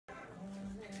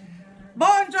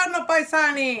Buongiorno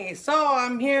paisani! So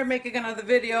I'm here making another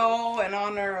video in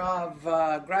honor of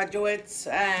graduates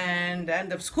and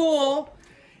end of school.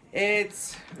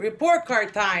 It's report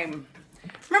card time.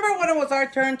 Remember when it was our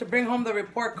turn to bring home the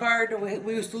report card?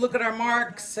 We used to look at our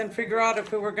marks and figure out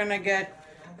if we were gonna get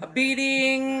a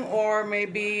beating or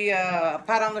maybe a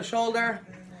pat on the shoulder.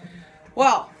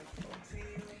 Well,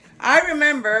 I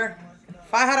remember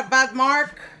if I had a bad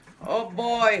mark, oh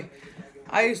boy,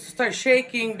 I used to start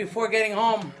shaking before getting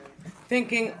home,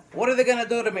 thinking, what are they gonna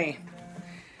do to me?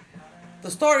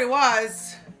 The story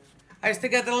was, I used to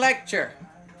get the lecture.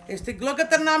 I used to look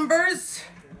at the numbers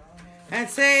and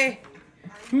say,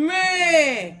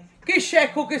 me, che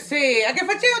scecco che sei? A che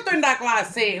facevo tu in that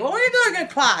classe? What were you doing in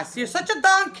class? You're such a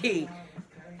donkey.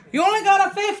 You only got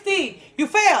a 50. You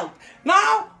failed.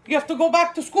 Now, you have to go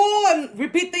back to school and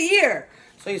repeat the year.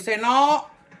 So you say, no,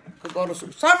 could go to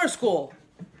summer school.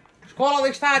 Scuola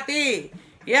di stati.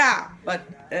 Yeah, but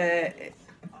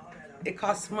it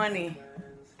costs money.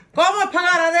 Come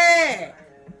pagare?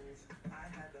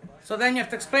 So then you have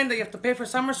to explain that you have to pay for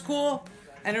summer school,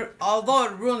 and although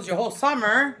it ruins your whole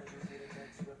summer,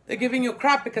 they're giving you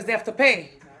crap because they have to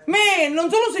pay. Me, non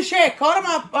solo si scecca, ora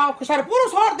ma costare puro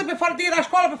soldi per farti ir a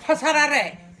scuola per passare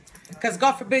re. Because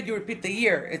God forbid you repeat the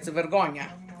year. It's a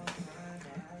vergogna.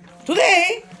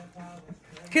 Today,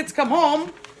 kids come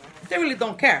home, they really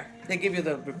don't care. They give you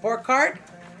the report card.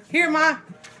 Here, ma.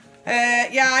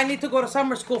 Yeah, I need to go to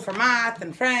summer school for math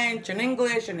and French and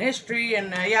English and history,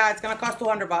 and yeah, it's gonna cost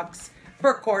 $200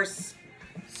 per course.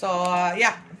 So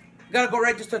yeah, you gotta go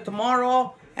register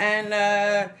tomorrow, and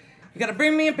you gotta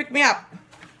bring me and pick me up.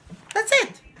 That's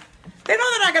it. They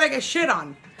know they're not gonna get shit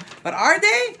on, but are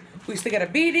they? We used to get a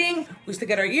beating. We used to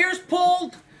get our ears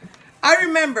pulled. I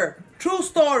remember, true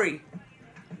story.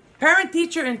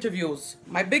 Parent-teacher interviews.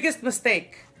 My biggest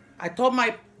mistake. I told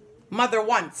my mother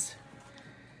once,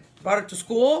 brought her to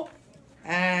school,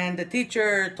 and the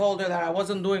teacher told her that I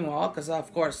wasn't doing well because,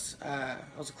 of course, I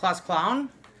was a class clown.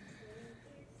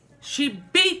 She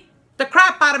beat the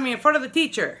crap out of me in front of the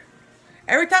teacher.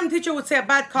 Every time the teacher would say a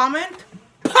bad comment,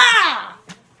 pa!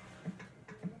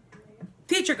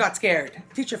 Teacher got scared.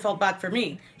 Teacher felt bad for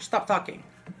me. She stopped talking.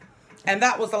 And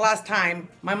that was the last time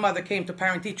my mother came to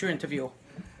parent-teacher interview.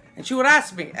 And she would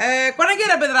ask me, quando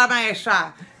gliela vedrà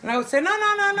maestra? And I would say, no,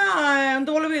 non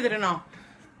te voglio vedere, no.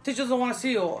 Teacher doesn't want to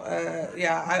see you.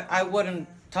 Yeah, I wouldn't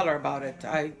tell her about it.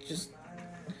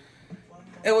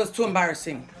 It was too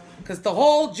embarrassing. Because the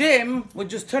whole gym would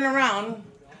just turn around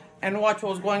and watch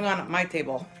what was going on at my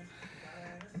table.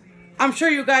 I'm sure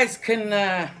you guys can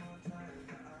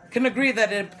agree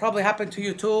that it probably happened to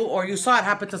you too, or you saw it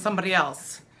happen to somebody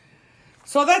else.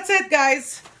 So that's it,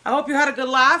 guys. I hope you had a good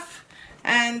laugh.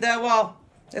 And, well,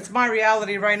 it's my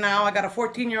reality right now. I got a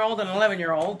 14-year-old and an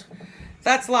 11-year-old.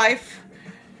 That's life.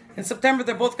 In September,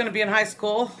 they're both going to be in high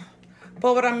school.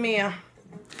 Povera mia.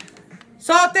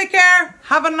 So, take care.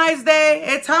 Have a nice day.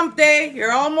 It's hump day.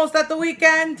 You're almost at the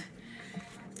weekend.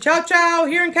 Ciao, ciao.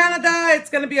 Here in Canada, it's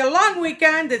going to be a long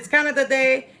weekend. It's Canada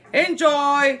Day.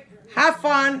 Enjoy. Have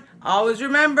fun. Always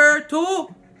remember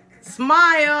to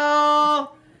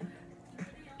smile.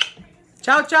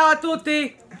 Ciao, ciao a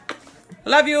tutti.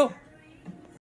 Love you.